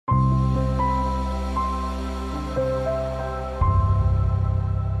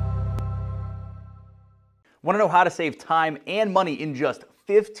Want to know how to save time and money in just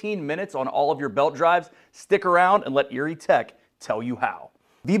 15 minutes on all of your belt drives? Stick around and let ErieTec tell you how.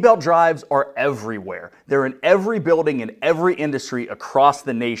 V-belt drives are everywhere. They're in every building in every industry across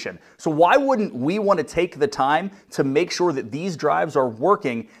the nation. So why wouldn't we want to take the time to make sure that these drives are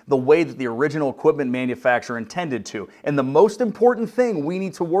working the way that the original equipment manufacturer intended to? And the most important thing we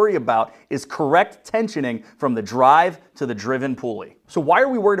need to worry about is correct tensioning from the drive to the driven pulley. So why are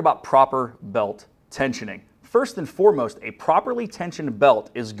we worried about proper belt tensioning? First and foremost, a properly tensioned belt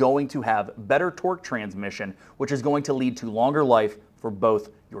is going to have better torque transmission, which is going to lead to longer life for both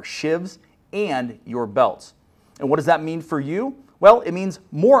your sheaves and your belts. And what does that mean for you? Well, it means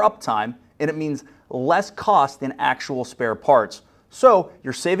more uptime and it means less cost in actual spare parts. So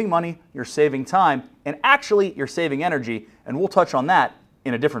you're saving money, you're saving time, and actually you're saving energy, and we'll touch on that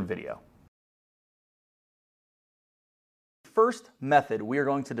in a different video. First method we are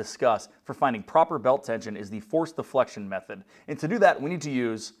going to discuss for finding proper belt tension is the force deflection method. And to do that, we need to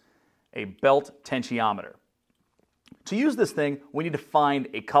use a belt tensiometer. To use this thing, we need to find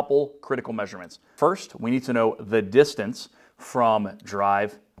a couple critical measurements. First, we need to know the distance from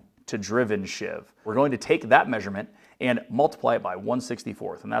drive to driven sheave. We're going to take that measurement and multiply it by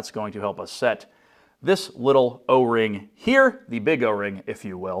 1/64th, and that's going to help us set this little O-ring here, the big O-ring, if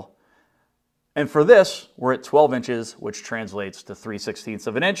you will. And for this, we're at 12 inches, which translates to 3/16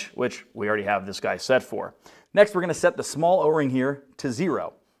 of an inch, which we already have this guy set for. Next, we're going to set the small O-ring here to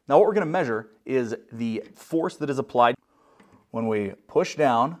 0. Now what we're going to measure is the force that is applied when we push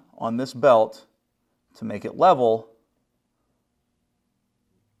down on this belt to make it level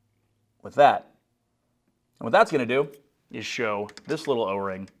with that. And what that's going to do is show this little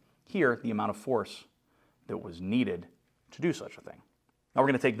O-ring here the amount of force that was needed to do such a thing. Now we're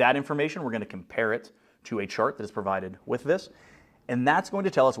going to take that information, we're going to compare it to a chart that is provided with this, and that's going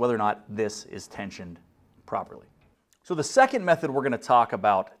to tell us whether or not this is tensioned properly. So the second method we're going to talk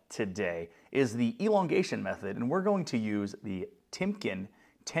about today is the elongation method, and we're going to use the Timken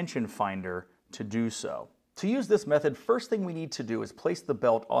tension finder to do so. To use this method, first thing we need to do is place the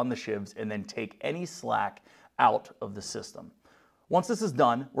belt on the sheaves and then take any slack out of the system. Once this is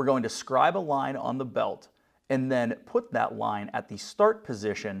done, we're going to scribe a line on the belt and then put that line at the start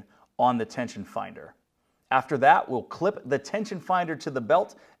position on the tension finder. After that, we'll clip the tension finder to the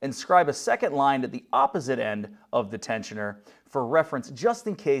belt and scribe a second line at the opposite end of the tensioner for reference just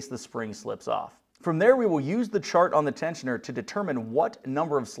in case the spring slips off. From there, we will use the chart on the tensioner to determine what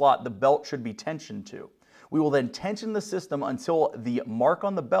number of slot the belt should be tensioned to. We will then tension the system until the mark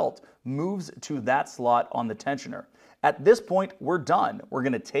on the belt moves to that slot on the tensioner. At this point, we're done. We're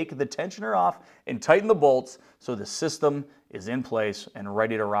going to take the tensioner off and tighten the bolts so the system is in place and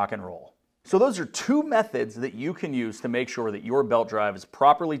ready to rock and roll. So those are two methods that you can use to make sure that your belt drive is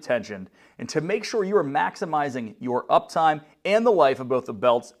properly tensioned and to make sure you are maximizing your uptime and the life of both the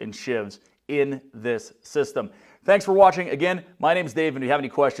belts and sheaves in this system. Thanks for watching. Again, my name is Dave, and if you have any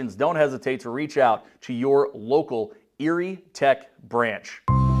questions, don't hesitate to reach out to your local ErieTec branch.